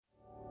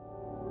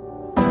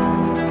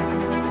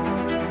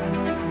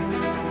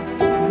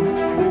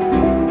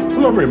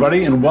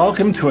everybody, and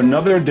welcome to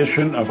another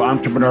edition of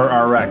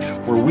Entrepreneur RX,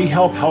 where we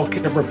help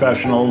healthcare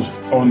professionals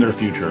own their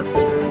future.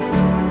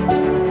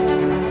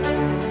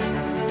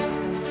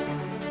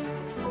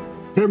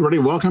 Hey, everybody,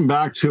 welcome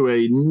back to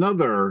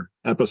another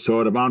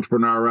episode of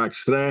Entrepreneur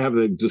RX. Today, I have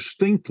the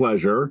distinct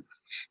pleasure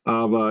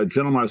of a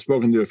gentleman I've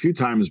spoken to a few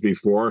times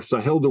before.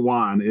 Sahil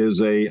Dewan is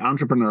an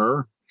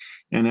entrepreneur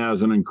and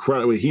has an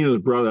incredible, he and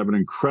his brother have an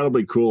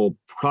incredibly cool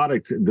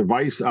product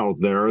device out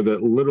there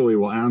that literally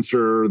will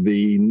answer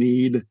the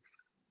need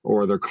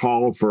or the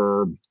call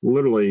for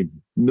literally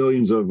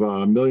millions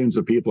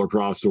of people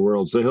across the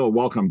world. Sahil,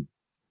 welcome.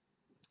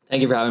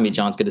 Thank you for having me,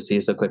 John. It's good to see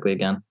you so quickly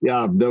again.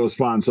 Yeah, that was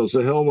fun. So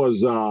Sahil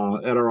was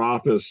at our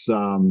office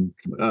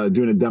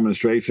doing a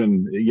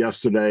demonstration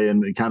yesterday,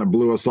 and it kind of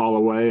blew us all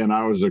away. And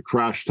I was a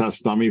crash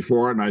test dummy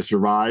for it, and I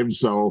survived.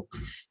 So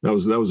that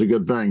was a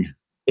good thing.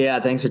 Yeah,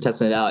 thanks for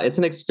testing it out. It's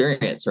an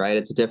experience, right?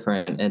 It's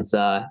different. It's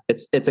a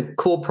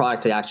cool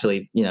product to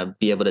actually,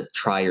 be able to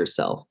try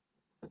yourself.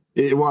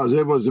 It was,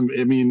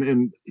 I mean,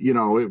 and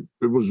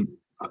it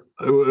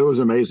was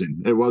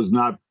amazing. It was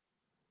not,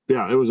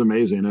 yeah, it was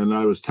amazing. And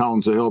I was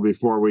telling Sahil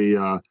before we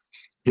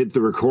hit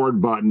the record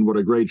button, what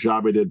a great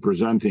job he did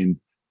presenting.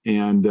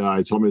 And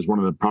I told him he was one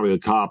of probably the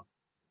top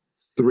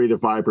 3 to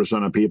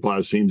 5% of people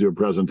I've seen do a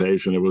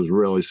presentation. It was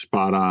really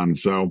spot on.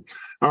 So,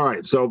 all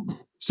right. So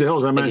Sahil,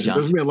 as I mentioned,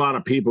 there's gonna be a lot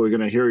of people who are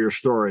gonna hear your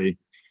story.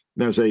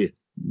 They'll say,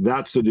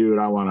 "That's the dude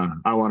I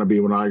wanna be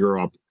when I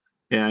grow up."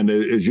 And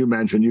as you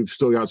mentioned, you've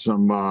still got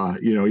some,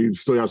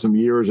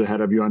 years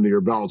ahead of you under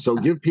your belt. So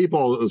give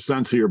people a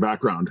sense of your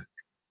background.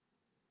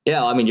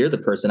 Yeah, I mean, you're the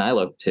person I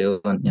look to,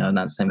 in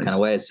that same kind of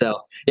way. So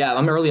yeah,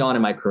 I'm early on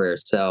in my career.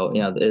 So,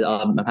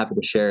 I'm happy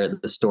to share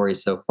the story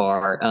so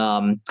far.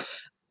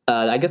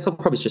 I guess I'll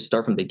probably just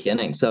start from the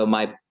beginning. So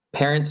my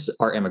parents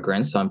are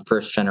immigrants, so I'm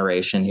first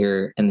generation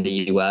here in the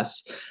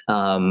U.S.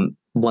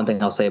 One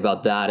thing I'll say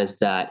about that is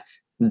that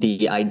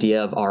the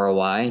idea of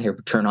ROI, your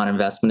return on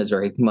investment, is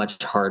very much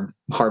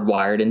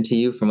hardwired into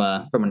you from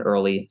an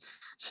early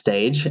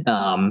stage.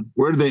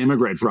 Where did they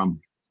immigrate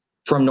from?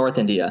 From North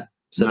India.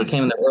 So Nice. They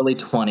came in their early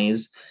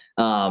 20s.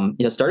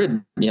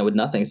 Started with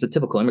nothing. It's a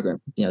typical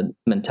immigrant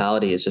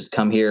mentality, is just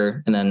come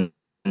here and then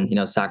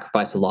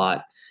sacrifice a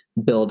lot,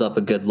 build up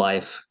a good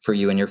life for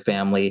you and your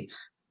family.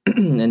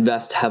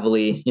 Invest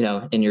heavily,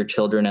 in your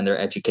children and their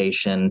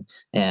education,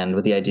 and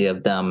with the idea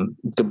of them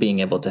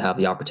being able to have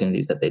the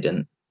opportunities that they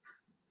didn't.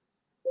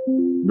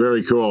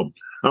 Very cool.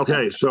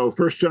 Okay, so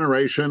first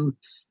generation.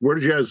 Where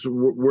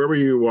were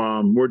you?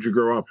 Where'd you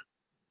grow up?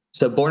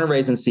 So born and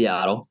raised in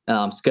Seattle.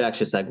 It's a good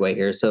actually segue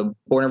here. So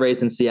born and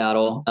raised in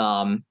Seattle.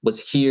 Was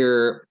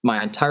here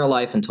my entire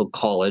life until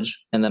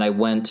college, and then I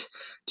went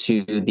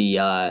to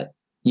the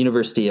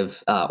University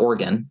of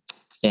Oregon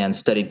and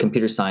studied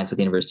computer science at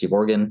the University of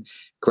Oregon.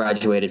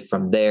 Graduated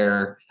from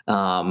there,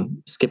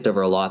 skipped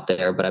over a lot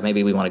there, but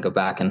maybe we want to go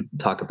back and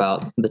talk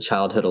about the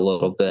childhood a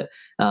little bit.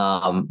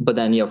 But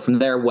then, from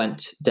there,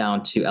 went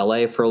down to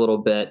LA for a little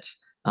bit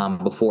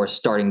before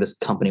starting this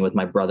company with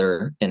my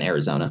brother in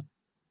Arizona.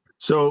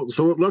 So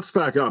let's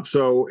back up.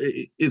 So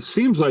it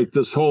seems like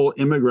this whole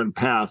immigrant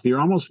path, you're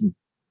almost,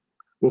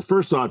 well,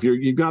 first off,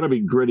 you've got to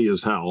be gritty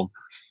as hell.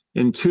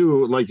 And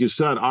two, like you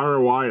said,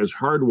 ROI is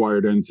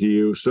hardwired into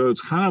you. So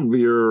it's kind of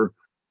your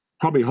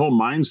probably whole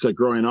mindset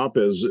growing up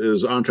is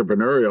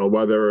entrepreneurial,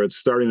 whether it's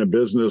starting a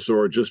business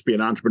or just be an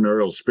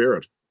entrepreneurial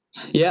spirit.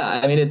 Yeah,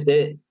 I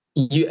mean,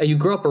 you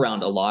grow up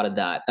around a lot of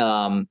that.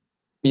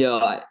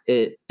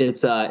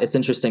 It's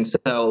interesting.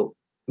 So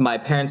my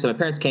parents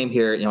came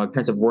here. My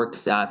parents have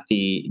worked at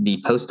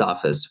the post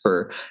office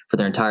for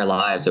their entire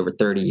lives, over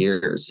 30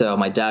 years. So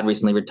my dad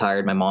recently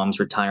retired. My mom's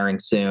retiring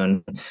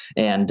soon.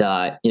 And,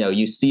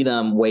 you see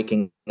them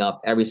waking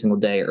up every single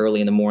day early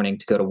in the morning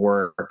to go to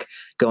work,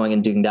 going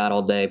and doing that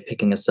all day,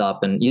 picking us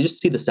up. And you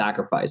just see the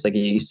sacrifice. Like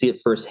you see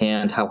it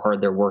firsthand, how hard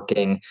they're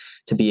working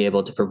to be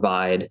able to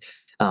provide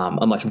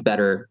a much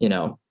better,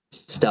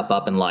 step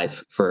up in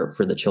life for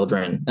the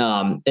children.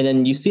 And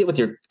then you see it with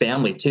your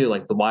family too,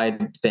 like the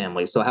wide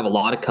family. So I have a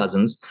lot of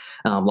cousins,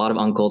 a lot of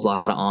uncles, a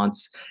lot of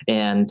aunts,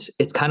 and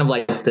it's kind of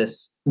like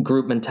this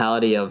group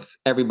mentality of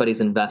everybody's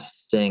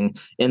investing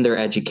in their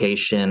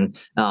education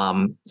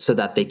so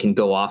that they can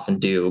go off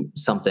and do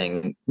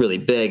something really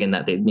big, and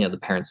that they, the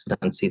parents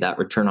then see that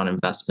return on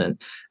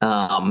investment.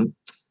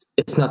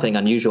 It's nothing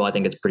unusual. I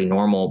think it's pretty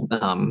normal.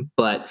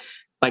 But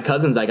my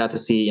cousins, I got to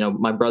see,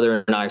 my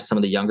brother and I are some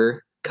of the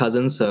younger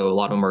cousins. So a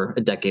lot of them are a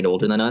decade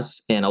older than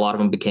us, and a lot of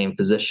them became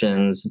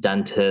physicians,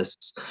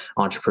 dentists,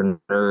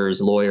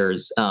 entrepreneurs,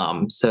 lawyers.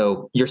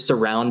 So you're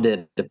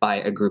surrounded by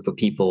a group of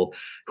people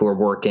who are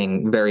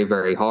working very,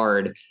 very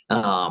hard.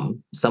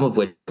 Some of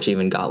which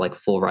even got like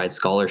full ride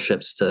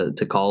scholarships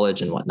to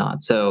college and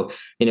whatnot. So,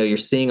 you're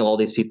seeing all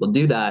these people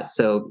do that.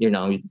 So,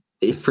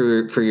 if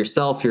for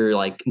yourself, you're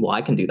like, well,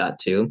 I can do that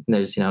too. And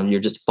there's,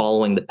 you're just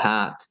following the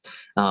path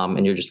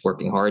and you're just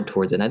working hard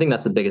towards it. And I think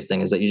that's the biggest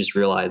thing, is that you just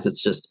realize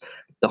it's just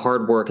the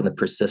hard work and the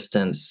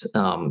persistence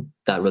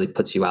that really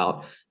puts you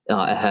out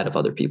ahead of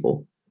other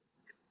people.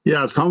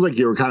 Yeah, it sounds like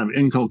you were kind of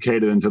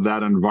inculcated into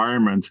that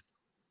environment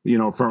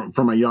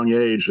from a young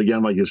age,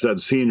 again, like you said,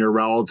 seeing your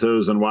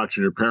relatives and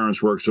watching your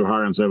parents work so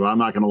hard and say, well, I'm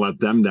not going to let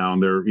them down.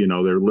 They're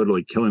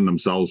literally killing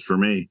themselves for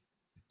me.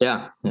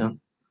 Yeah. Yeah.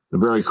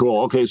 Very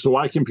cool. Okay, so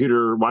why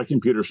computer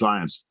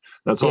science?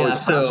 That's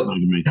always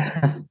fascinating me.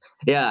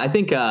 Yeah, I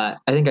think I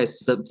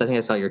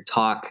saw your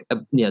talk,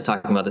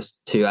 talking about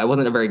this too. I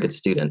wasn't a very good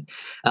student.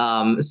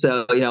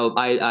 So,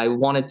 I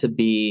wanted to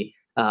be,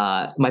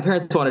 my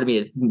parents wanted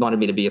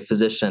me to be a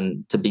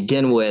physician to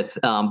begin with.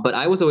 But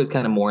I was always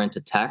kind of more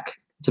into tech,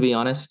 to be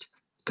honest.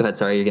 Go ahead.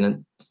 Sorry. You're going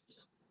to,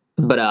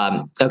 but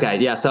okay,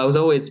 yeah. So I was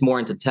always more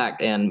into tech,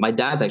 and my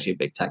dad's actually a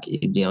big techie.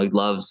 He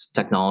loves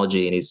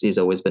technology, and he's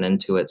always been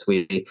into it. So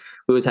we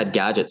always had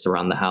gadgets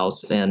around the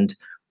house. And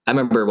I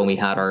remember when we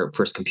had our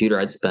first computer,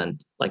 I'd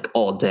spend like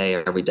all day,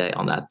 every day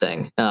on that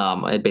thing.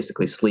 I'd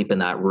basically sleep in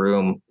that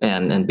room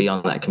and be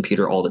on that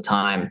computer all the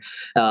time.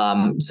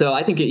 So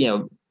I think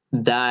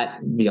that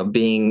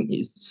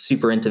being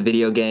super into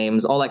video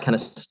games, all that kind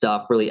of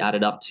stuff really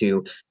added up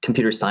to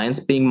computer science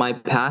being my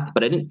path.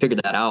 But I didn't figure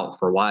that out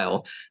for a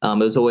while. It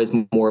was always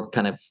more of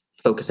kind of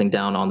focusing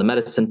down on the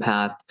medicine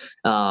path.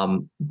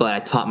 But I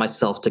taught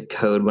myself to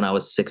code when I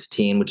was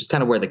 16, which is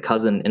kind of where the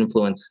cousin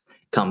influence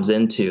comes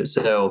into.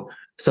 So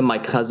some of my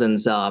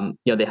cousins,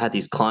 they had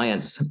these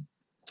clients,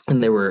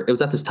 and it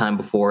was at this time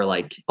before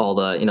like all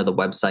the, the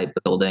website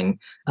building,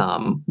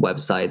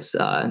 websites,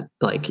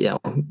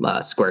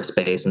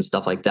 Squarespace and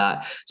stuff like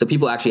that. So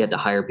people actually had to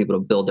hire people to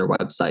build their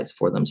websites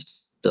for them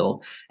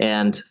still.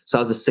 And so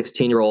I was a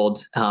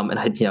 16-year-old, and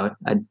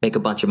I'd make a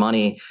bunch of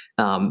money,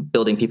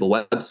 building people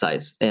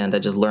websites. And I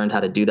just learned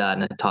how to do that.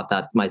 And I taught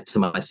that to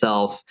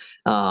myself.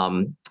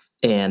 And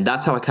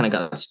that's how I kind of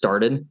got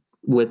started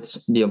with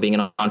being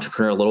an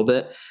entrepreneur a little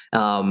bit,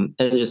 and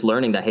just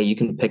learning that, hey, you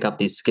can pick up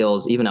these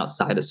skills even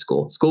outside of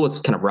school. School was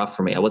kind of rough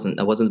for me. I wasn't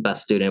the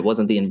best student. It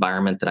wasn't the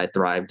environment that I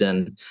thrived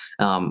in.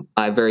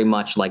 I very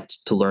much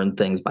liked to learn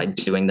things by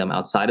doing them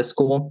outside of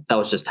school. That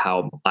was just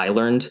how I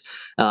learned.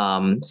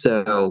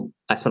 So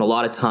I spent a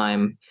lot of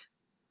time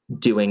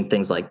doing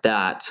things like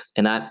that,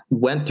 and that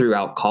went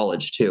throughout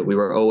college too. We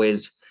were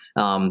always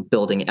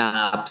building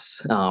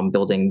apps,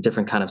 building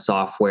different kind of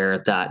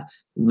software that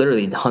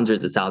literally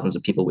hundreds of thousands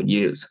of people would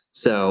use.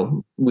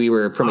 So we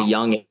were from a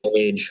young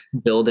age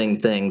building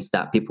things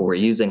that people were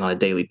using on a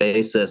daily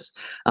basis,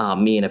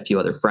 me and a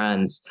few other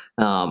friends.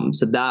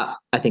 So that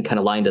I think kind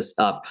of lined us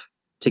up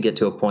to get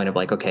to a point of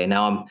like, okay,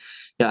 now I'm,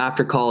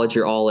 after college,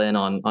 you're all in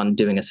on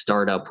doing a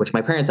startup, which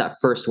my parents at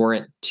first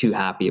weren't too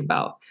happy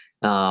about.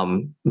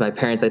 My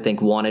parents, I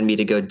think, wanted me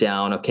to go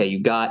down, okay,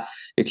 you got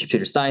your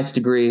computer science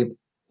degree,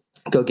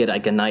 go get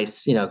like a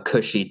nice,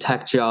 cushy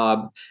tech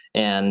job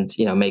and,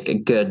 make a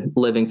good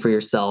living for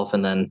yourself,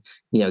 and then,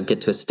 get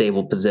to a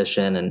stable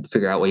position and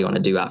figure out what you want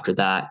to do after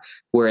that.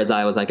 Whereas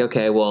I was like,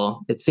 okay,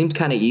 well, it seemed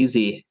kind of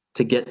easy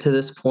to get to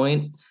this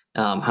point.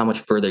 How much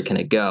further can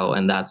it go?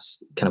 And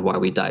that's kind of why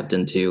we dived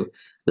into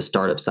the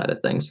startup side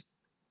of things.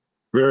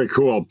 Very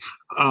cool.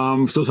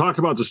 So talk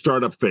about the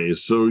startup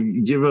phase. So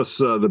give us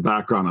the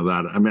background of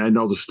that. I mean, I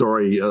know the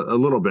story a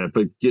little bit,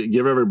 but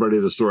give everybody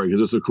the story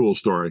because it's a cool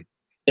story.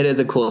 It is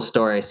a cool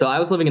story. So I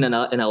was living in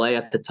LA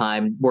at the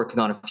time, working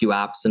on a few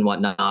apps and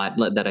whatnot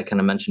that I kind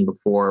of mentioned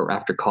before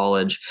after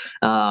college.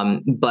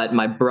 But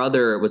my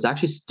brother was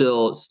actually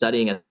still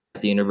studying at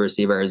the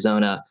University of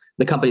Arizona.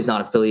 The company's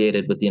not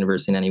affiliated with the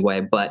university in any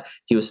way, but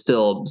he was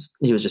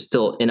just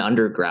still in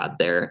undergrad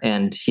there.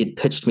 And he'd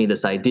pitched me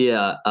this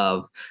idea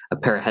of a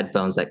pair of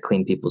headphones that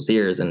clean people's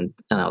ears. And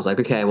I was like,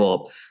 okay,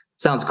 well,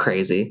 sounds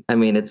crazy. I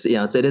mean, it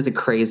is a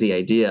crazy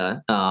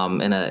idea,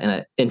 and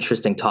an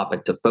interesting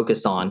topic to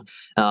focus on.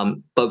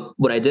 But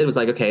what I did was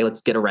like, okay,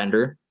 let's get a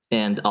render,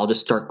 and I'll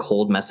just start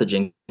cold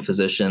messaging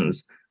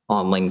physicians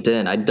on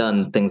LinkedIn. I'd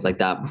done things like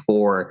that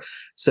before.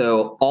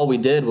 So all we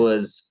did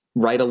was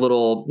write a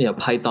little,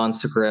 Python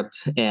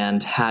script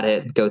and had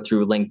it go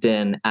through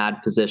LinkedIn, add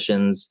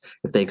physicians.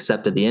 If they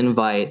accepted the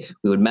invite,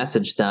 we would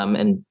message them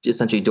and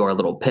essentially do our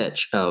little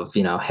pitch of,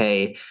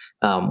 hey,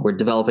 we're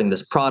developing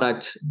this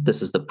product.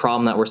 This is the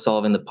problem that we're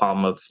solving, the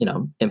problem of,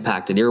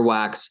 impacted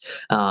earwax,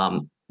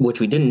 which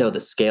we didn't know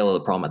the scale of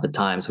the problem at the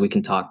time. So we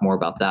can talk more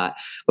about that.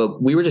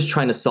 But we were just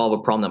trying to solve a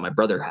problem that my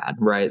brother had,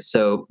 right?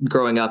 So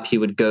growing up, he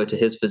would go to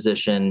his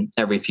physician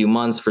every few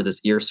months for this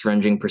ear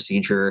syringing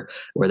procedure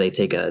where they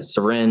take a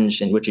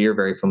syringe, and which you're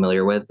very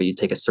familiar with, but you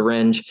take a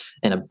syringe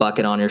and a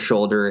bucket on your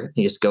shoulder.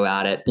 You just go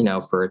at it,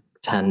 for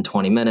 10,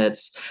 20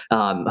 minutes,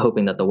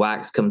 hoping that the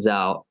wax comes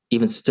out.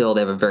 Even still,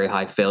 they have a very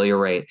high failure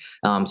rate.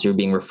 So you're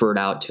being referred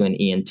out to an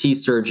ENT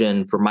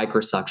surgeon for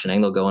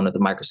microsuctioning. They'll go in with the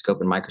microscope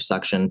and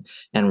microsuction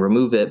and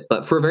remove it.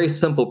 But for a very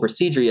simple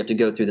procedure, you have to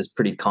go through this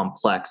pretty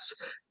complex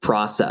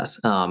process.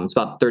 It's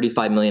about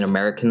 35 million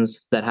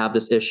Americans that have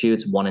this issue.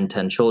 It's 1 in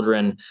 10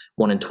 children,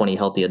 1 in 20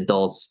 healthy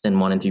adults, and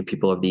 1 in 3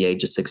 people of the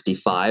age of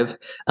 65.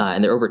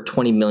 And there are over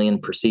 20 million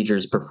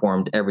procedures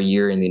performed every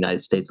year in the United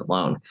States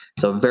alone.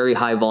 So a very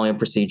high volume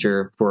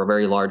procedure for a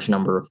very large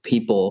number of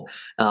people.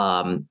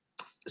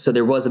 So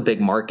there was a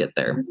big market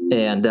there.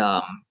 And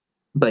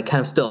but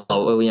kind of still,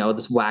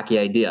 this wacky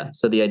idea.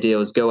 So the idea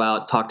was go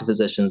out, talk to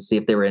physicians, see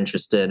if they were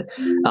interested.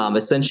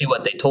 Essentially,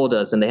 what they told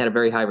us, and they had a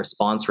very high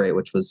response rate,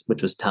 which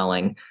was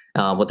telling.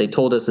 What they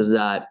told us is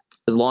that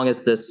as long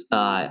as this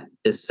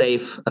is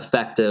safe,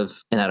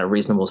 effective, and at a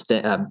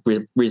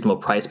reasonable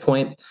price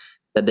point,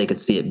 that they could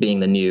see it being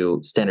the new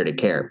standard of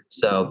care.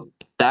 So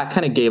that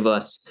kind of gave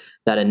us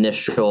that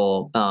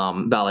initial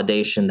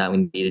validation that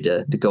we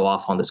needed to go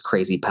off on this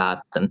crazy path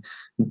and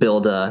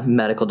build a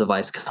medical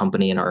device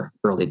company in our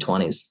early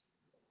 20s.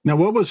 Now,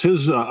 what was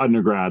his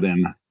undergrad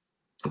in?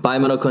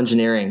 Biomedical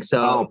engineering.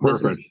 So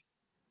perfect.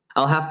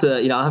 I'll have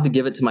to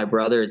give it to my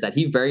brother, is that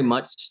he very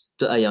much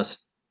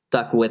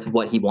stuck with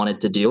what he wanted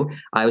to do.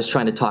 I was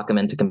trying to talk him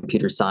into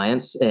computer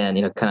science and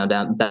kind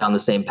of down the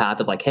same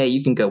path of like, hey,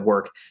 you can go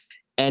work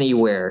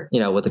anywhere,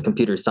 with a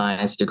computer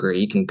science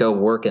degree. You can go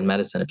work in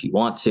medicine if you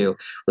want to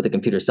with a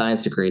computer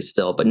science degree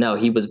still. But no,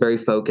 he was very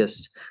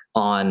focused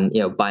on,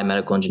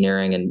 biomedical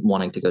engineering and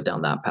wanting to go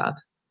down that path.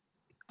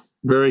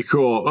 Very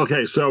cool.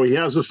 Okay. So he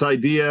has this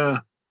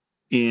idea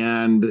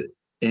and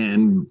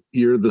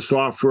you're the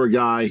software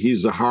guy.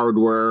 He's the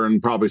hardware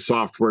and probably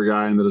software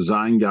guy and the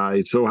design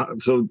guy. So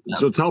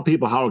tell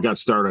people how it got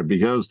started,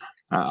 because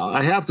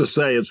I have to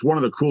say it's one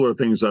of the cooler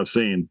things I've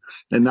seen.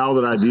 And now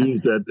that I've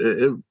used it,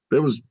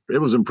 it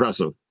was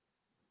impressive.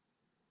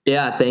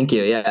 Yeah, thank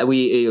you. Yeah,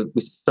 we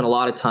spent a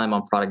lot of time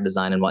on product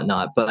design and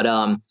whatnot, but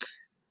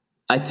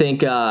I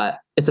think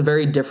it's a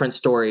very different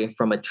story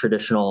from a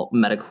traditional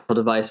medical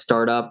device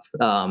startup.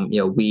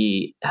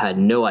 We had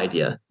no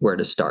idea where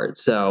to start.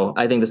 So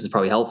I think this is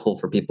probably helpful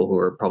for people who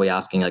are probably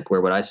asking, like,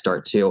 where would I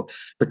start to,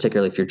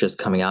 particularly if you're just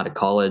coming out of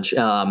college.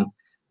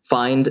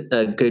 Find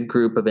a good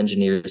group of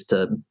engineers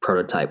to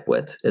prototype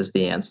with is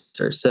the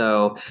answer.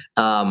 So,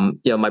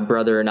 my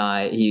brother and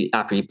I,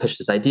 after he pitched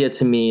this idea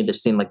to me, there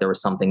seemed like there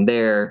was something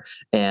there.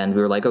 And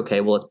we were like,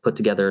 okay, well, let's put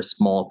together a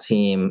small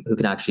team who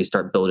can actually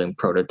start building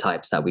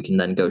prototypes that we can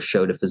then go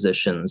show to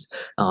physicians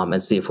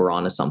and see if we're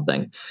onto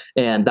something.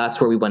 And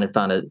that's where we went and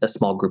found a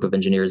small group of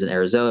engineers in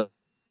Arizona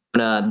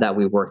that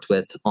we worked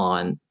with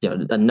on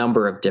a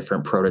number of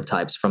different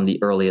prototypes from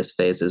the earliest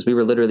phases. We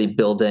were literally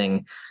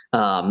building,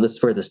 this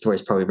is where the story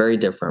is probably very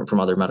different from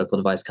other medical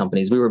device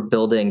companies. We were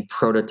building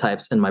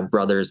prototypes in my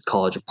brother's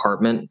college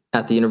apartment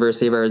at the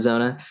University of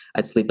Arizona.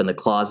 I'd sleep in the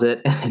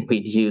closet and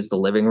we'd use the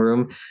living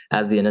room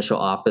as the initial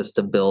office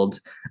to build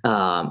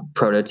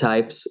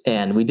prototypes.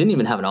 And we didn't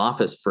even have an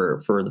office for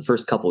the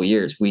first couple of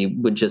years. We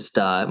would just,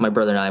 my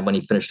brother and I, when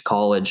he finished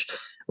college,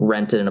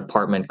 rented an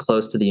apartment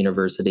close to the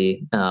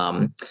university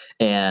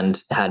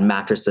and had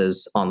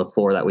mattresses on the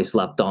floor that we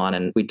slept on.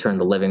 And we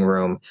turned the living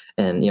room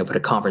and, put a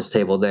conference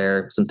table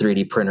there, some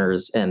 3D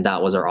printers. And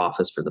that was our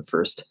office for the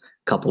first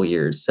couple of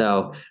years.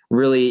 So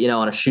really,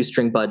 on a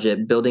shoestring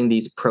budget, building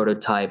these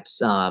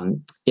prototypes,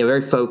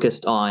 very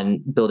focused on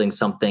building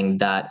something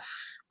that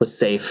was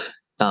safe,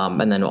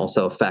 and then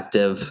also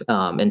effective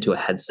into a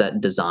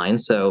headset design.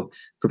 So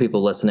for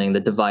people listening, the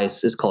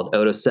device is called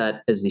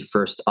Otoset, is the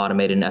first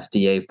automated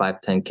FDA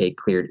 510K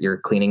cleared ear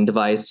cleaning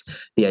device.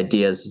 The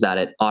idea is that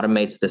it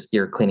automates this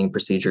ear cleaning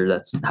procedure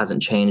that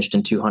hasn't changed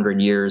in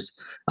 200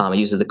 years. It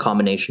uses the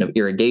combination of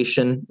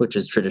irrigation, which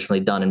is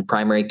traditionally done in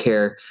primary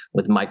care,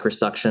 with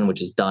microsuction,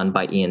 which is done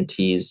by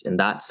ENTs in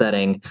that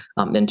setting,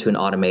 into an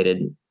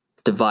automated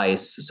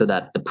device so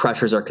that the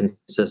pressures are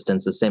consistent.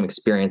 It's the same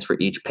experience for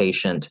each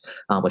patient,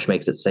 which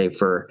makes it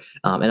safer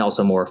and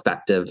also more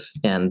effective.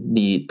 And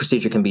the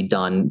procedure can be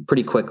done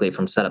pretty quickly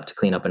from setup to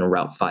cleanup in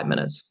about 5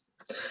 minutes.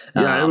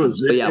 Yeah,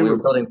 we were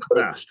building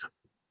fast.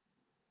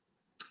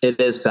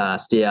 It is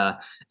fast, yeah,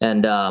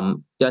 and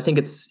I think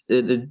it's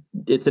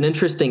an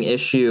interesting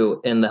issue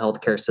in the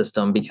healthcare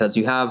system because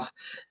you have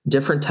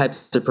different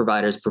types of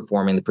providers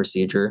performing the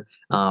procedure,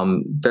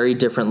 very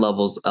different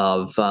levels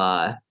of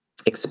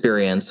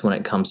experience when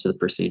it comes to the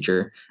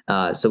procedure.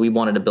 So we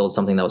wanted to build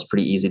something that was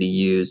pretty easy to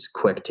use,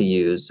 quick to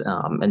use,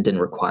 and didn't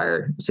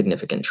require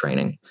significant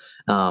training.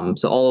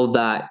 So all of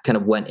that kind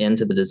of went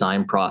into the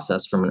design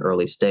process from an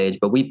early stage,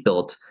 but we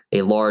built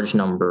a large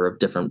number of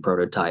different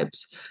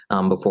prototypes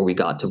before we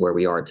got to where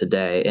we are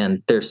today.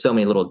 And there's so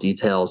many little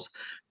details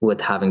with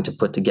having to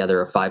put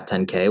together a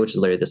 510K, which is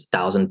literally this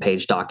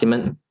 1,000-page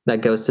document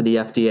that goes to the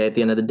FDA at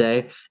the end of the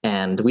day.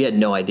 And we had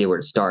no idea where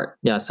to start.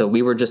 Yeah, so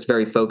we were just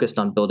very focused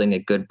on building a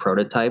good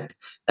prototype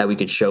that we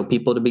could show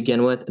people to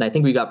begin with. And I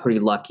think we got pretty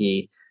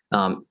lucky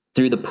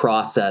through the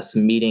process,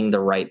 meeting the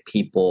right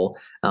people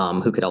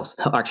who could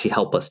also actually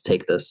help us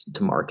take this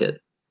to market.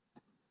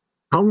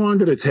 How long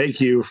did it take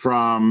you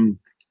from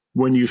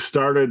when you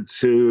started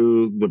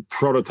to the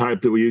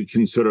prototype that we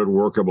considered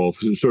workable?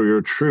 So you're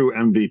a true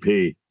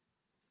MVP.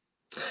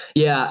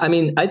 Yeah, I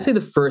mean, I'd say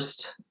the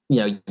first,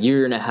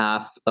 year and a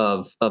half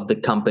of the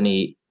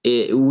company,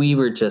 we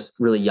were just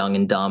really young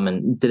and dumb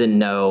and didn't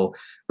know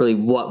really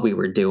what we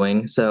were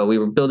doing. So we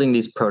were building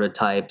these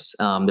prototypes.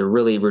 They're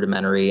really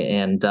rudimentary.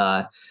 And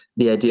the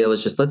the idea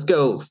was just let's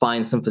go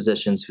find some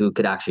physicians who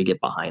could actually get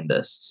behind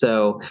this.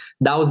 So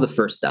that was the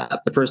first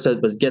step. The first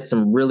step was get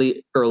some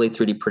really early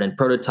 3D printed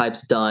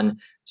prototypes done,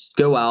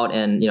 go out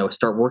and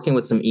start working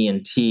with some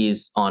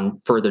ENTs on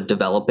further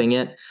developing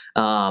it,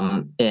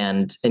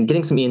 and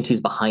getting some ENTs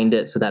behind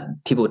it so that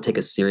people would take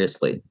us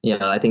seriously.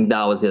 I think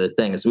that was the other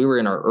thing is we were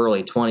in our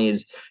early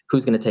 20s.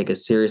 Who's going to take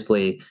us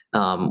seriously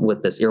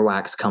with this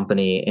earwax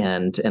company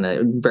and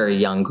a very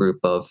young group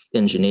of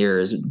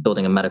engineers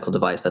building a medical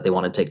device that they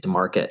want to take to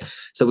market?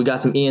 So we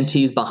got some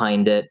ENTs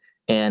behind it.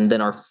 And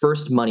then our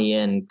first money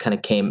in kind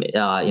of came,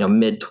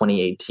 mid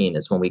 2018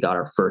 is when we got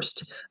our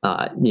first,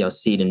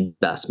 seed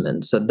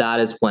investment. So that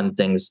is when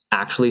things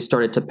actually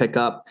started to pick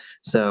up.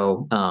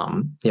 So,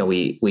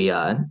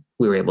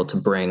 we were able to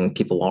bring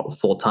people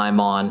full time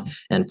on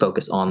and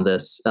focus on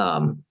this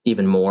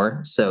even more.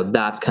 So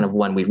that's kind of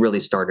when we really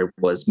started,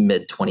 was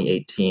mid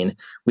 2018.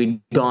 We'd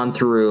gone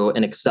through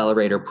an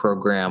accelerator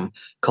program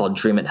called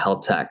Dream It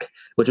Health Tech,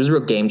 which was a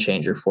real game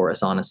changer for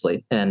us,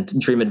 honestly. And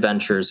Dream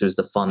Adventures, who's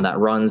the fund that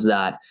runs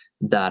that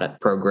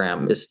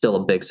program, is still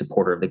a big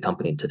supporter of the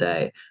company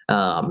today.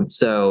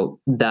 So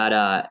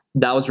that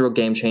was a real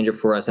game changer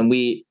for us. And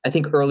I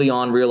think early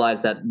on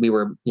realized that we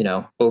were, we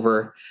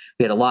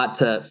had a lot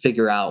to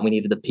figure out. We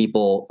needed the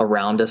people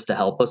around us to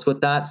help us with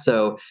that.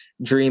 So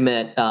Dream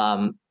It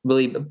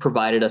really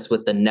provided us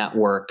with the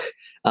network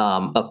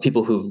of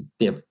people who've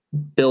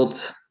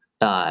built,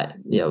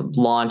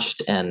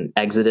 launched and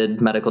exited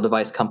medical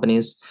device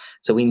companies.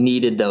 So we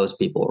needed those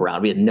people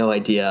around. We had no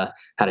idea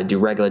how to do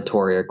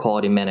regulatory or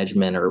quality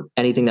management or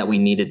anything that we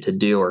needed to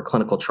do, or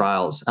clinical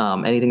trials,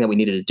 anything that we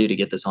needed to do to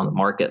get this on the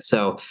market.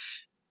 So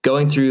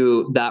going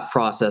through that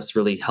process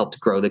really helped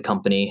grow the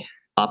company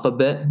up a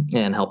bit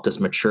and helped us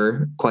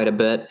mature quite a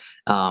bit.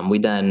 We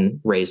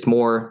then raised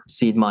more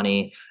seed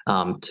money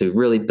to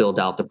really build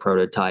out the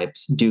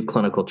prototypes, do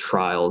clinical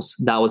trials.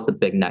 That was the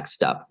big next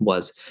step,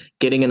 was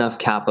getting enough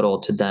capital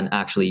to then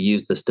actually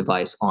use this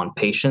device on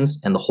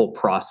patients, and the whole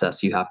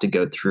process you have to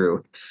go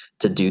through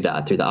to do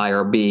that, through the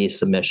IRB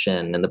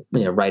submission and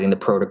the writing the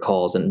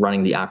protocols and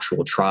running the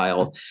actual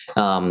trial.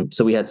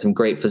 So we had some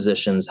great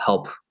physicians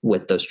help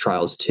with those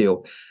trials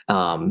too.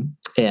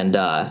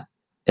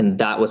 And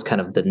that was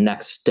kind of the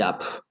next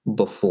step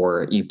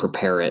before you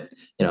prepare it,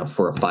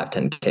 for a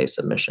 510(k)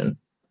 submission.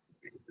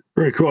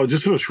 Very cool.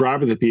 Just to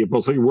describe it to people,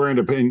 it's like wearing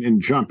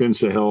and jump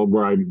into Hill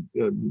where I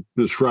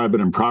describe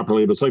it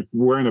improperly, but it's like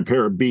wearing a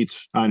pair of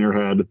Beats on your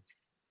head,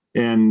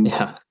 and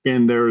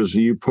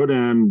you put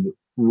in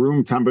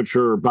room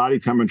temperature, body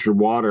temperature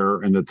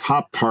water in the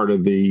top part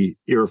of the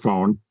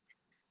earphone,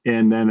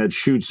 and then it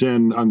shoots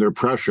in under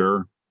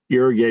pressure,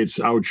 irrigates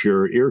out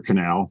your ear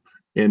canal.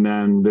 And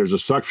then there's a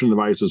suction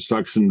device that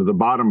sucks into the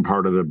bottom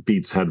part of the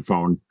Beats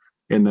headphone.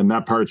 And then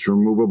that part's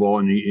removable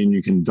and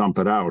you can dump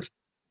it out.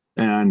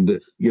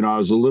 And, I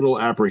was a little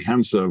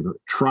apprehensive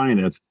trying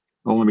it,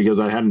 only because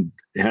I haven't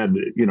had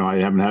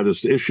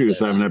this issue.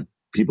 So I haven't had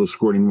people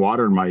squirting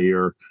water in my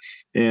ear.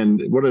 And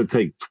what did it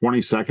take?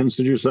 20 seconds,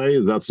 did you say?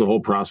 That's the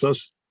whole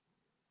process?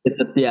 It's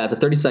a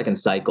 30-second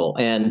cycle.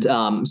 And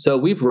so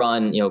we've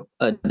run,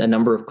 a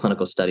number of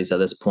clinical studies at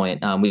this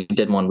point. We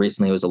did one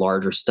recently. It was a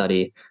larger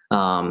study.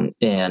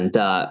 And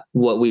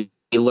what we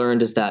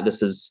learned is that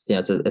this is,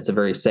 it's a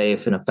very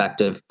safe and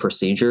effective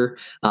procedure.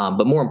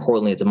 But more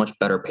importantly, it's a much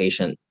better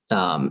patient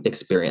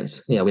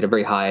experience. We had a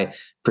very high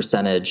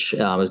percentage, it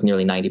was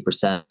nearly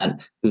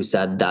 90%, who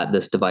said that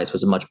this device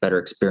was a much better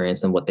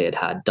experience than what they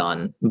had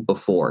done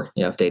before,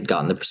 if they'd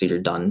gotten the procedure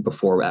done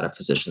before at a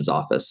physician's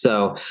office.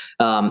 So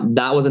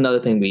that was another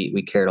thing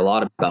we cared a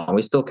lot about, and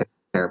we still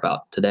care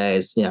about today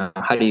is,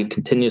 how do you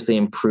continuously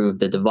improve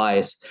the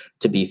device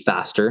to be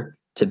faster,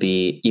 to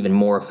be even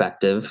more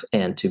effective,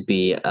 and to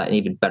be an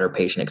even better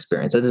patient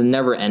experience. It's a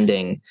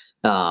never-ending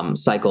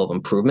cycle of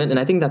improvement. And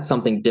I think that's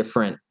something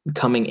different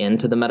coming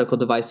into the medical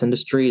device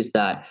industry, is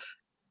that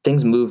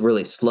things move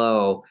really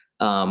slow.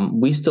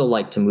 We still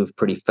like to move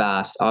pretty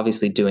fast,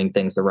 obviously doing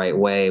things the right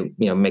way,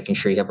 making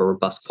sure you have a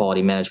robust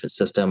quality management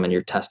system and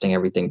you're testing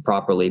everything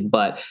properly.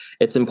 But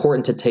it's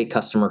important to take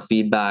customer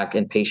feedback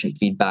and patient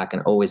feedback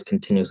and always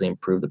continuously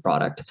improve the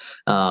product.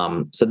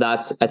 So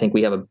I think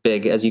we have a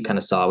big, as you kind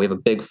of saw, we have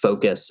a big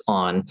focus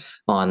on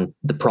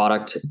the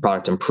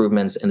product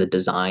improvements and the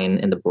design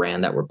and the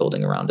brand that we're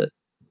building around it.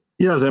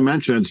 Yeah, as I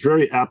mentioned, it's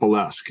very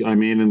Apple-esque. I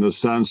mean, in the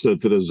sense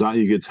that the design,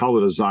 you could tell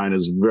the design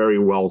is very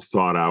well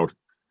thought out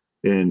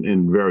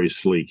and very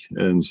sleek.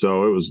 And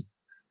so it was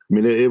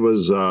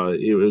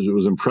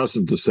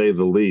impressive to say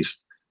the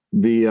least.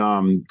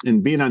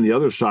 And being on the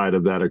other side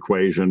of that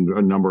equation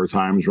a number of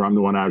times, where I'm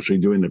the one actually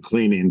doing the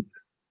cleaning.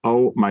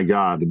 Oh my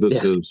God,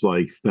 this is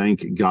like,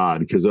 thank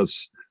God, because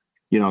that's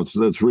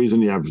the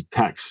reason you have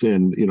techs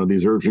and,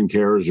 these urgent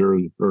cares or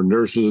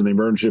nurses in the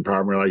emergency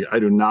department are like, I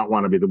do not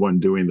want to be the one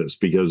doing this,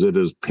 because it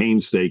is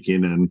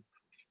painstaking and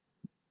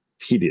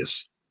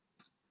tedious.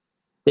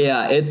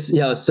 Yeah, it's,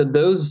 so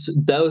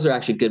those are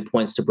actually good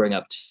points to bring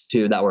up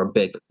too, that were a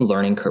big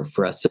learning curve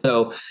for us.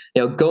 So,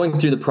 going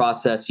through the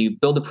process, you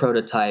build a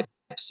prototype,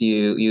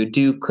 You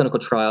do clinical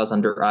trials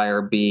under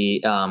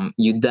IRB.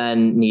 You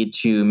then need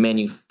to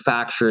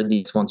manufacture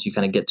these once you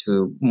kind of get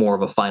to more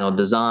of a final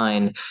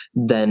design.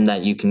 Then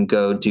that you can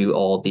go do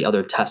all the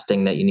other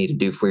testing that you need to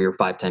do for your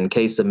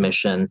 510(k)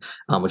 submission,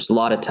 which is a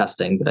lot of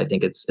testing, but I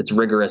think it's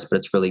rigorous, but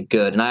it's really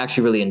good. And I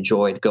actually really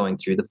enjoyed going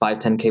through the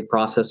 510(k)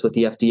 process with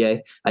the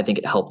FDA. I think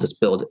it helped us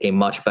build a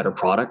much better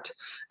product.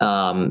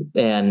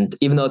 And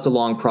even though it's a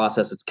long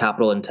process, it's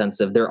capital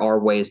intensive, there are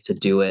ways to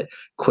do it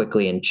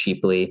quickly and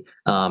cheaply.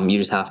 You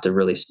just have to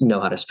really know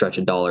how to stretch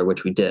a dollar,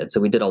 which we did.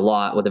 So we did a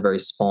lot with a very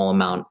small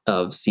amount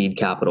of seed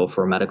capital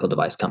for a medical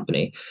device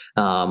company,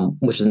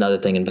 which is another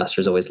thing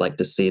investors always like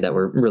to see, that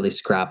we're really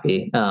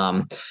scrappy.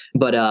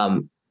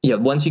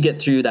 Once you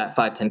get through that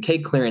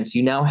 510(k) clearance,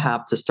 you now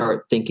have to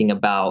start thinking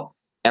about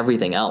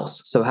everything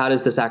else. So how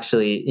does this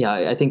actually,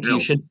 I think you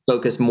should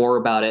focus more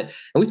about it.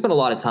 And we spent a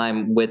lot of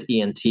time with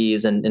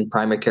ENTs and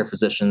primary care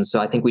physicians. So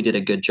I think we did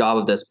a good job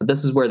of this, but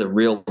this is where the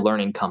real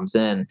learning comes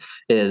in,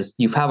 is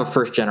you have a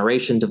first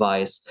generation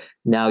device.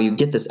 Now you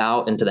get this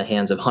out into the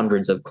hands of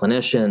hundreds of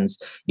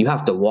clinicians. You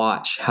have to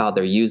watch how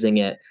they're using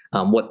it,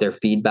 what their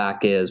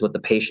feedback is, what the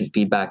patient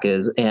feedback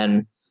is.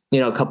 And,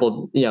 a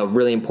couple,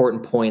 really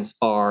important points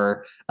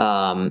are,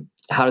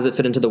 how does it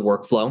fit into the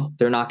workflow?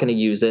 They're not going to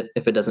use it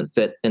if it doesn't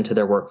fit into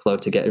their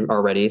workflow to get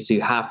already. So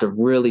you have to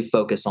really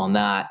focus on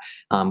that.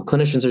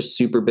 Clinicians are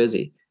super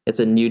busy. It's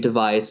a new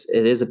device.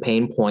 It is a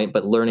pain point,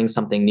 but learning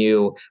something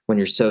new when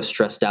you're so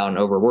stressed out and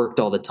overworked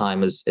all the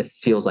time it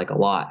feels like a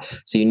lot.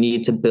 So you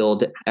need to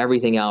build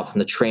everything out, from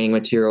the training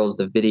materials,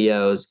 the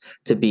videos,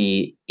 to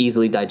be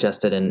easily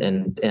digested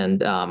and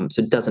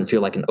so it doesn't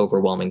feel like an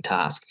overwhelming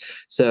task.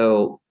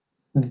 So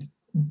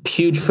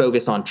huge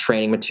focus on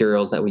training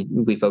materials that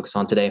we focus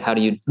on today. How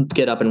do you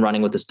get up and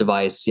running with this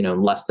device,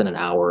 less than an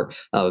hour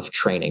of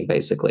training,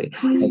 basically.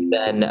 And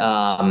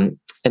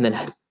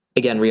then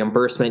again,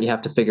 reimbursement, you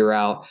have to figure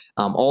out.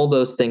 All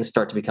those things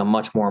start to become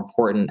much more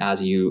important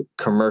as you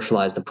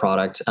commercialize the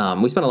product.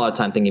 We spend a lot of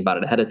time thinking about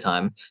it ahead of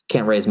time.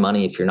 Can't raise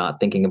money if you're not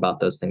thinking about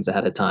those things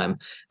ahead of time.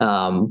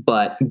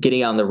 But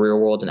getting out in the real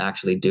world and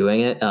actually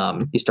doing it,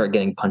 you start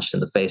getting punched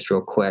in the face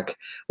real quick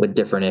with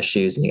different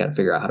issues, and you got to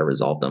figure out how to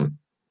resolve them.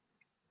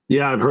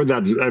 Yeah, I've heard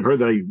that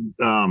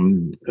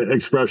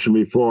expression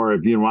before.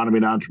 If you want to be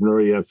an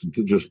entrepreneur, you have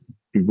to just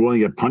be willing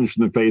to get punched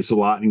in the face a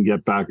lot and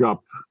get back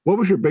up. What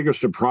was your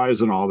biggest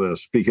surprise in all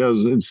this?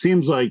 Because it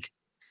seems like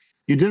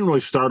you didn't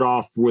really start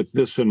off with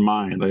this in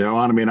mind. Like, I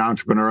want to be an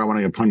entrepreneur, I want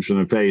to get punched in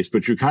the face,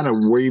 but you kind of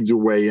weaved your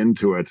way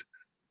into it.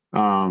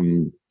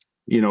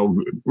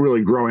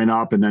 Really growing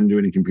up and then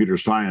doing computer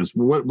science.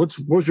 What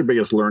was your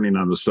biggest learning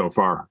on this so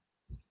far?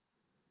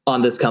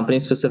 On this company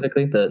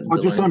specifically?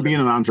 Just on being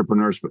an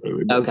entrepreneur.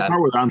 Okay.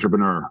 Start with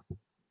entrepreneur.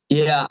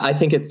 Yeah, I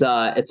think it's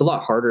a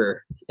lot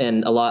harder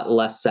and a lot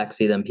less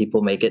sexy than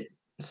people make it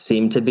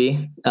seem to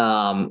be.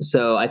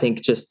 So I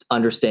think just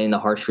understanding the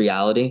harsh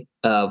reality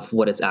of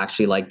what it's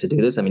actually like to do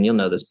this. I mean, you'll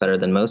know this better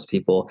than most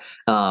people.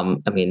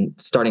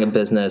 Starting a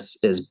business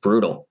is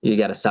brutal. You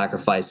got to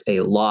sacrifice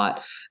a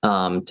lot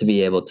to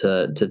be able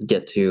to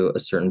get to a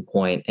certain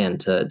point and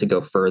to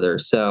go further.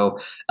 So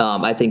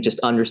I think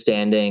just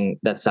understanding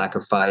that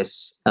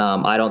sacrifice.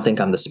 I don't think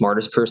I'm the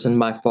smartest person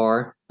by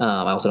far.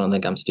 I also don't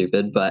think I'm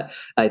stupid, but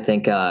I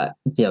think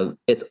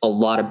it's a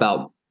lot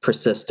about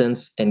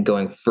persistence and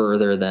going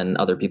further than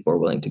other people are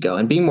willing to go,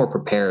 and being more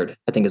prepared,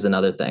 I think, is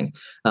another thing.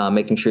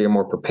 Making sure you're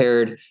more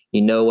prepared,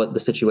 what the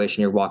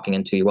situation you're walking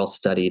into, you're well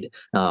studied,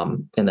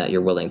 and that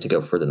you're willing to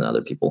go further than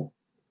other people.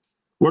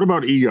 What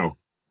about ego?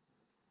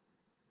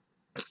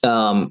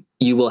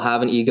 You will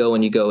have an ego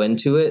when you go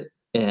into it,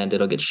 and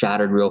it'll get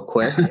shattered real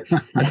quick.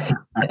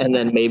 And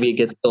then maybe it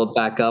gets built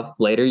back up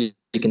later. You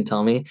can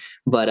tell me,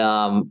 but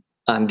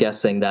I'm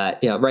guessing that,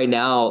 right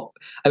now,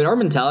 our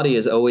mentality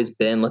has always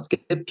been, let's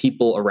get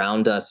people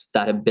around us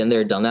that have been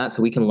there, done that,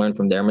 so we can learn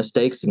from their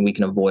mistakes and we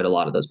can avoid a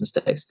lot of those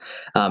mistakes.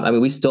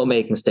 We still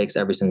make mistakes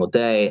every single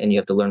day, and you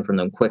have to learn from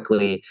them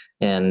quickly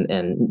and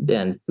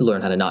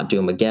learn how to not do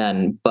them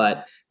again.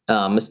 But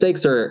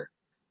mistakes are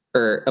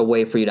a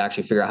way for you to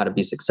actually figure out how to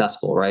be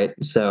successful, right?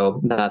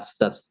 So that's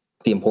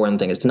the important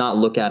thing, is to not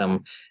look at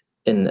them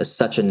in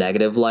such a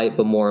negative light,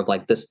 but more of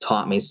like, this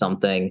taught me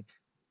something,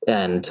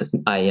 and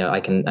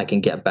I can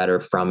get better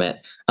from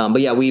it.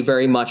 But yeah, we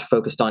very much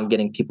focused on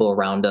getting people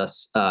around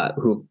us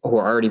who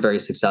are already very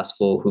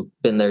successful, who've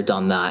been there,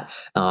 done that,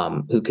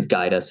 who could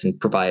guide us and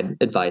provide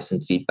advice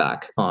and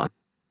feedback on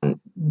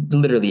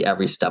literally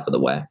every step of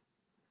the way.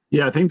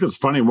 Yeah, I think that's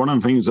funny. One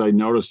of the things I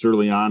noticed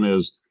early on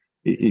is,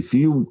 if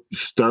you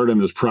start in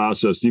this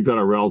process, you've got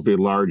a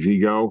relatively large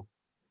ego,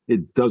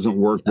 it doesn't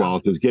work well,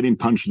 because getting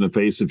punched in the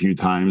face a few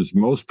times,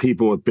 most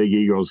people with big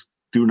egos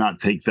do not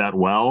take that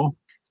well.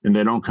 And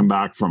they don't come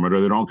back from it,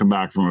 or they don't come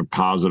back from it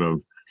positive.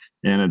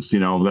 And it's,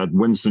 that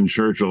Winston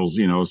Churchill's,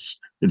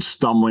 it's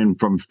stumbling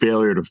from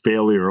failure to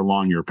failure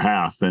along your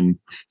path. And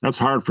that's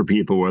hard for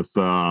people with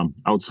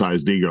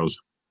outsized egos.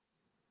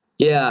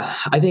 Yeah,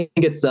 I think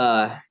it's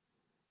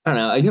I don't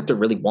know. You have to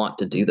really want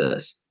to do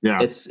this.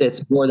 Yeah.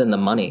 It's more than the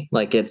money.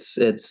 Like it's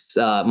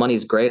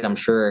money's great, I'm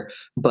sure,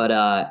 but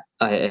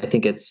I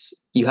think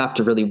you have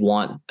to really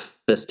want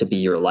this to be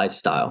your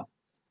lifestyle.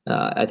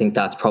 I think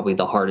that's probably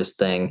the hardest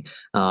thing.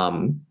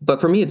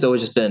 But for me,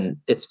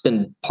 it's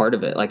been part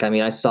of it. Like, I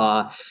mean, I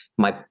saw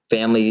my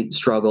family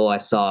struggle. I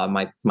saw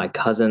my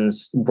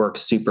cousins work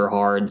super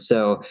hard.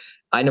 So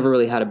I never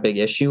really had a big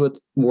issue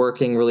with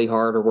working really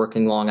hard or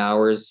working long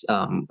hours.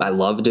 I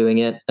love doing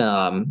it.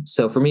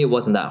 So for me, it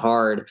wasn't that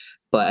hard.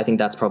 But I think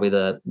that's probably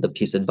the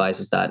piece of advice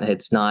is that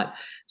it's not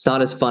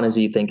as fun as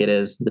you think it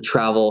is. The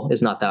travel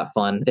is not that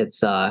fun.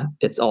 It's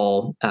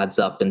all adds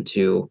up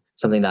into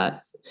something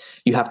that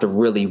you have to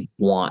really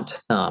want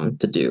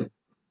to do.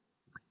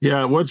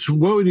 Yeah. What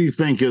do you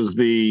think is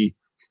the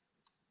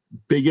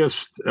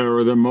biggest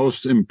or the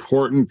most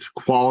important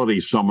quality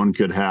someone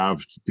could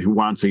have who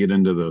wants to get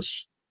into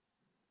this?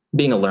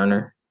 Being a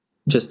learner,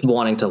 just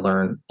wanting to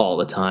learn all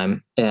the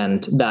time,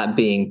 and that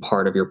being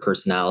part of your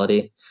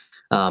personality.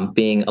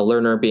 Being a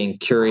learner, being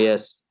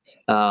curious,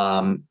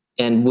 and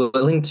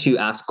willing to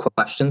ask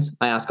questions.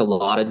 I ask a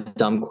lot of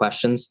dumb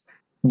questions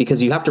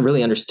because you have to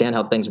really understand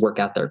how things work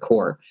at their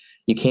core.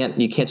 You can't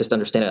just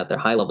understand it at their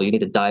high level. You need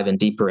to dive in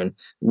deeper and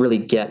really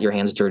get your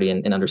hands dirty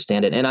and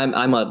understand it. And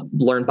I'm a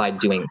learn by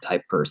doing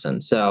type person.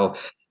 So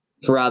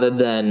rather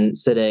than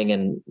sitting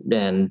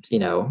and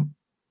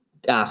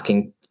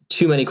asking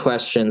too many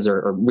questions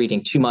or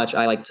reading too much,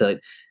 I like to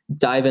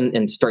dive in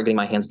and start getting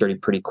my hands dirty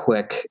pretty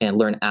quick and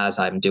learn as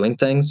I'm doing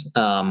things.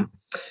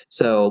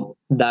 So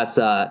that's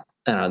I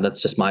don't know,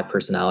 that's just my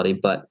personality,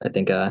 but I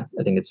think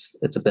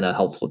it's been a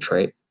helpful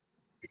trait.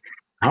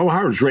 How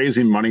hard's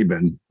raising money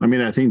been? I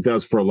mean, I think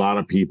that's for a lot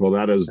of people,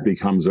 that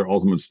becomes their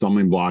ultimate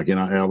stumbling block. And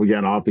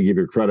again, I'll have to give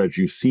you credit.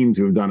 You seem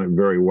to have done it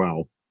very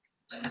well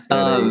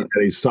at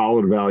a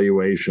solid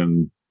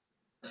valuation.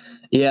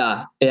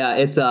 Yeah.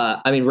 It's, I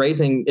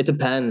mean, it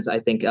depends. I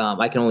think,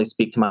 I can only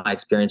speak to my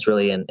experience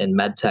really in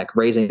med tech.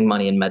 Raising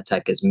money in med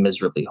tech is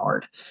miserably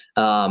hard.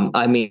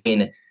 I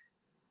mean,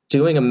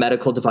 doing a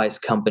medical device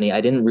company,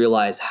 I didn't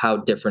realize how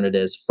different it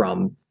is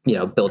from,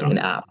 building an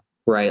app,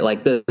 right?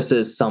 Like this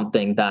is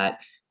something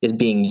that is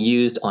being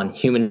used on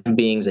human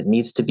beings. It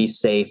needs to be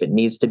safe. It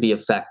needs to be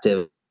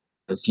effective.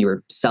 If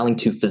you're selling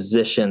to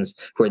physicians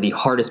who are the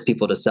hardest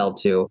people to sell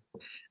to,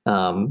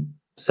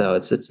 so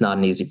it's not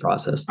an easy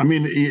process. I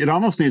mean, it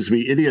almost needs to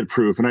be idiot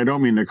proof. And I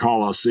don't mean to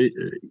call us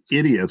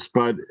idiots,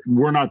 but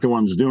we're not the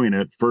ones doing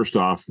it. First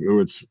off,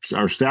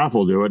 our staff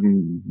will do it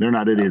and they're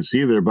not idiots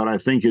either. But I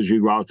think as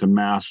you go out to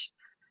mass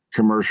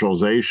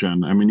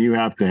commercialization, I mean, you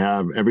have to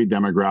have every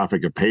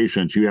demographic of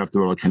patients. You have to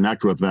be able to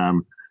connect with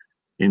them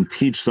and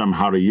teach them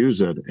how to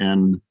use it.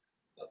 And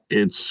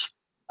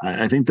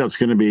I think that's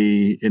going to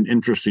be an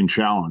interesting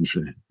challenge.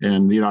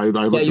 And, I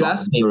looked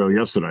at it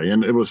yesterday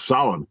and it was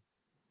solid.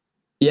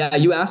 Yeah,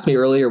 you asked me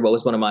earlier what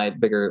was one of my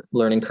bigger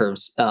learning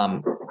curves.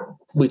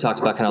 We talked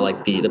about kind of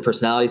like the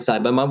personality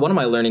side, but one of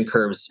my learning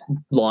curves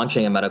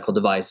launching a medical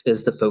device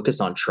is the focus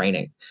on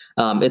training.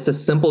 It's a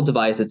simple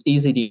device, it's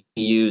easy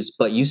to use,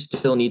 but you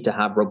still need to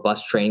have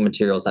robust training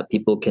materials that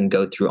people can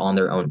go through on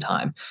their own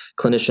time.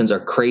 Clinicians are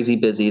crazy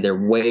busy, they're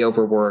way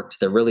overworked,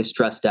 they're really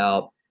stressed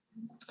out.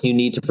 You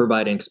need to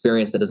provide an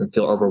experience that doesn't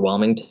feel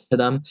overwhelming to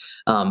them,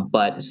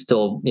 but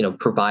still,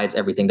 provides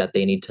everything that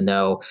they need to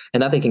know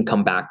and that they can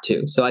come back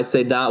to. So I'd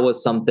say that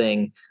was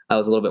something I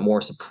was a little bit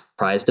more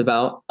surprised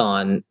about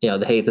on,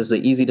 hey, this is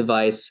an easy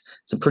device.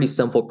 It's a pretty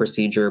simple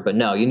procedure, but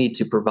no, you need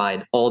to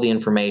provide all the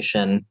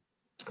information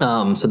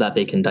so that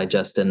they can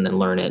digest it and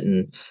learn it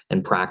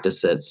and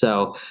practice it.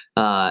 So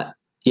I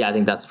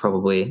think that's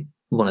probably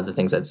one of the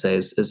things I'd say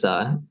is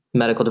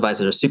medical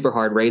devices are super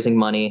hard. Raising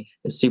money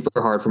is super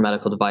hard for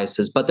medical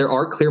devices, but there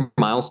are clear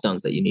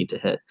milestones that you need to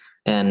hit.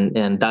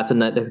 And that's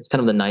kind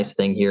of the nice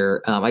thing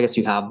here. I guess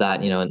you have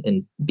that,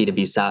 in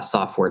B2B SaaS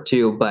software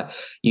too, but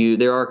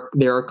there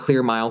are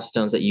clear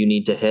milestones that you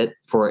need to hit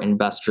for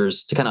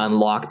investors to kind of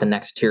unlock the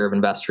next tier of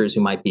investors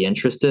who might be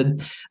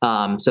interested.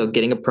 So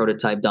getting a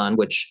prototype done,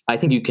 which I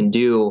think you can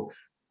do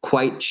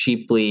quite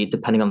cheaply,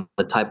 depending on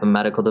the type of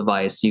medical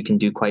device, you can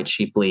do quite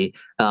cheaply,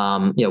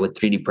 with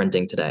 3D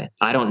printing today.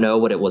 I don't know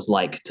what it was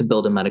like to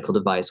build a medical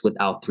device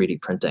without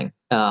 3D printing.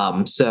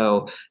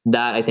 So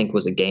that I think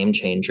was a game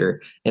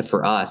changer. And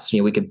for us,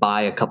 we could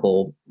buy a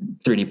couple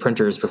 3D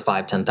printers for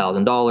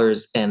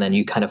 $5,000-$10,000, and then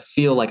you kind of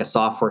feel like a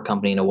software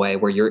company in a way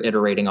where you're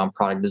iterating on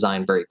product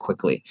design very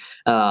quickly,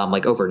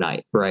 like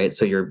overnight, right?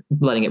 So you're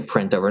letting it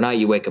print overnight.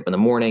 You wake up in the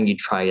morning, you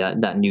try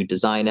that new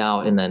design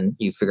out, and then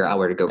you figure out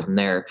where to go from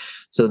there.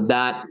 So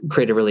that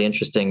created a really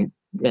interesting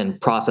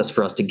process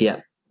for us to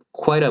get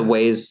quite a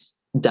ways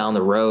down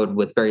the road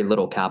with very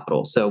little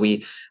capital. So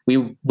we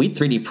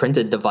 3D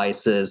printed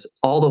devices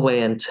all the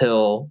way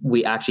until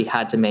we actually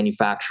had to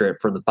manufacture it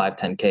for the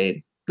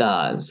 510K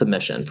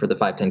submission, for the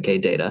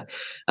 510K data.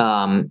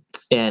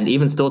 And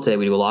even still today,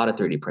 we do a lot of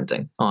 3D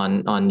printing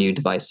on new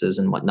devices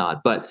and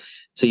whatnot. But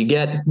so you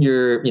get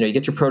your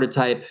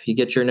prototype, you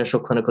get your initial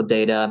clinical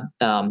data,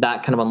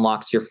 that kind of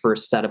unlocks your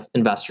first set of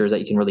investors that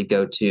you can really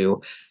go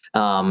to.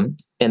 And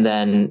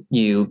then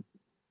you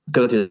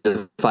go through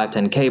the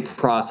 510K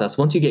process.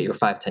 Once you get your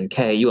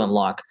 510K, you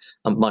unlock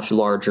a much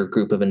larger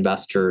group of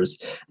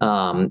investors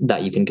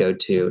that you can go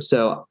to.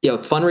 So,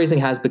 fundraising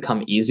has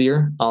become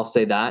easier. I'll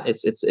say that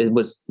it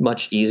was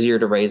much easier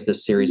to raise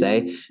this Series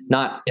A.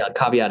 Not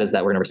caveat is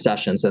that we're in a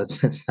recession, so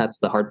that's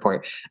the hard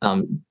part.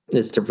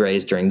 Is to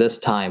raise during this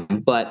time,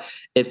 but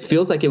it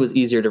feels like it was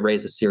easier to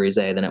raise the Series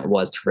A than it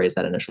was to raise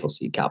that initial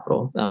seed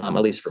capital, at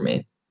least for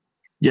me.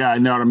 Yeah,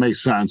 no, it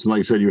makes sense. And like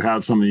I said, you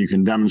have something you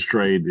can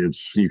demonstrate.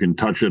 You can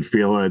touch it,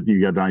 feel it. You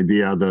get an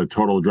idea of the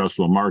total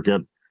addressable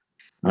market.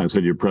 I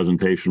said your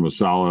presentation was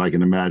solid. I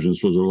can imagine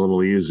this was a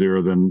little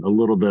easier than a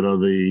little bit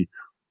of the,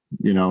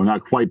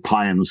 not quite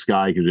pie in the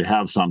sky because you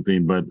have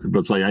something, but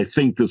it's like, I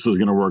think this is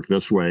going to work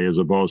this way as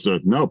opposed to,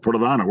 no, put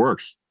it on, it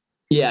works.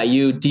 Yeah,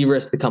 you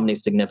de-risk the company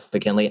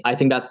significantly. I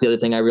think that's the other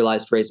thing I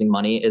realized raising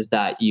money is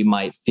that you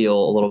might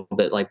feel a little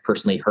bit like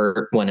personally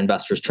hurt when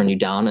investors turn you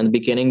down in the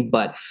beginning.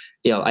 But,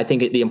 I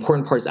think the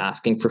important part is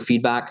asking for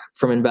feedback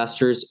from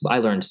investors. I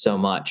learned so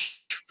much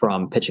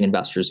from pitching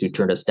investors who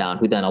turned us down,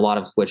 who then a lot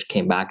of which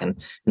came back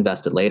and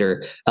invested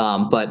later.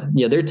 But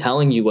they're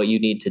telling you what you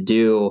need to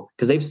do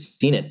because they've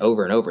seen it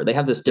over and over. They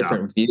have this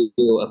different view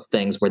of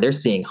things where they're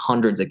seeing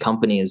hundreds of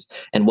companies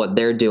and what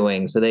they're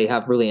doing. So they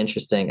have a really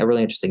interesting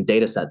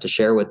data set to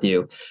share with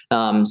you.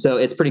 So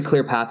it's pretty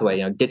clear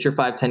pathway. Get your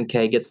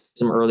 510K, get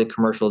some early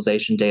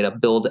commercialization data,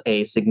 build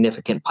a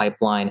significant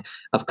pipeline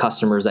of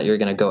customers that you're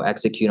going to go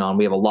execute on.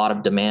 We have a lot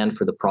of demand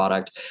for the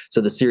product. So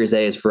the Series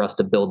A is for us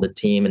to build the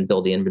team and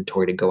build the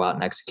inventory to go out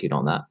and execute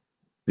on that.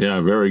 Yeah,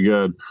 very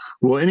good.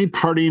 Well, any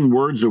parting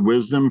words of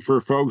wisdom for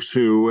folks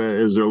who,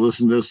 as they're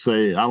listening to this,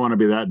 say, I want to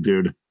be that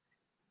dude?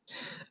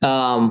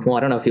 Well, I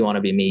don't know if you want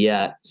to be me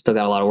yet. Still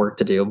got a lot of work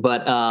to do,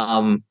 but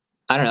I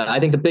don't know. I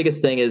think the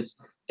biggest thing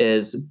is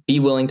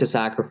be willing to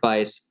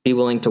sacrifice, be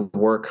willing to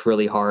work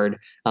really hard,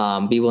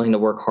 be willing to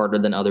work harder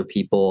than other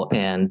people,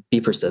 and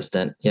be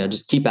persistent.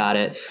 Just keep at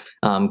it,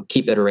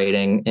 keep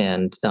iterating,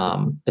 and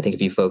I think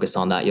if you focus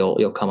on that,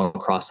 you'll come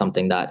across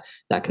something that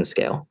can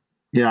scale.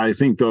 Yeah, I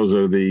think those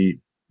are the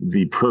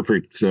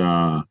perfect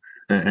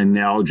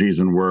analogies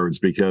and words,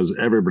 because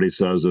everybody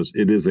says this.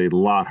 It is a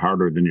lot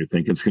harder than you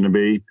think it's going to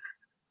be.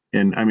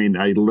 And I mean,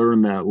 I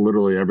learn that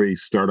literally every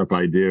startup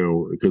I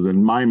do, because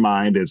in my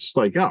mind, it's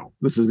like, oh,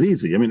 this is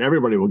easy. I mean,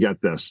 everybody will get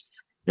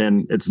this.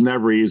 And it's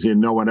never easy, and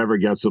no one ever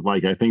gets it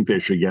like I think they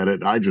should get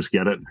it. I just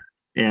get it.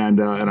 And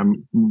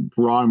I'm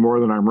wrong more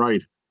than I'm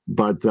right.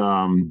 But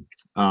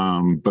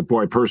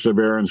boy,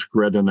 perseverance,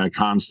 grit, and that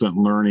constant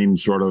learning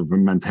sort of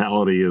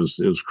mentality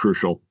is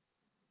crucial.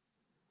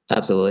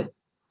 Absolutely.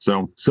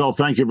 So, Sil,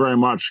 thank you very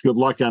much. Good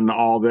luck on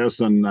all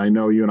this. And I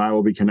know you and I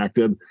will be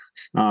connected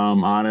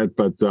on it,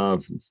 but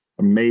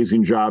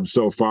amazing job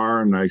so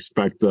far. And I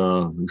expect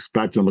and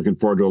looking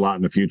forward to a lot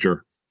in the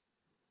future.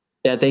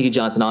 Yeah. Thank you,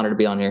 John. It's an honor to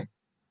be on here.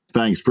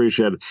 Thanks.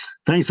 Appreciate it.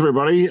 Thanks,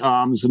 everybody.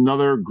 This is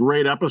another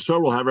great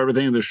episode. We'll have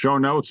everything in the show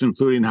notes,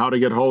 including how to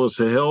get hold of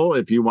Sahil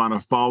if you want to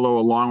follow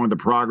along with the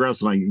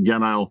progress. And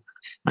again, I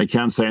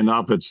can't say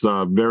enough. It's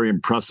a very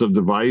impressive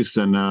device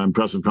and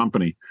impressive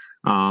company.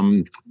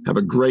 Have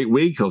a great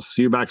week. I'll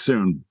see you back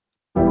soon.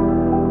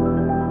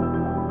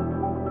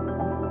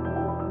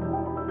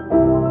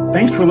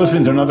 Thanks for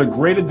listening to another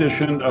great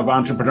edition of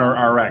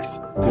Entrepreneur RX.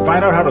 To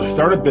find out how to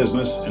start a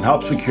business and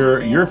help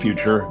secure your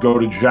future, go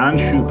to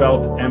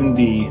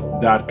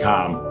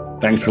johnschufeldmd.com.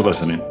 Thanks for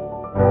listening.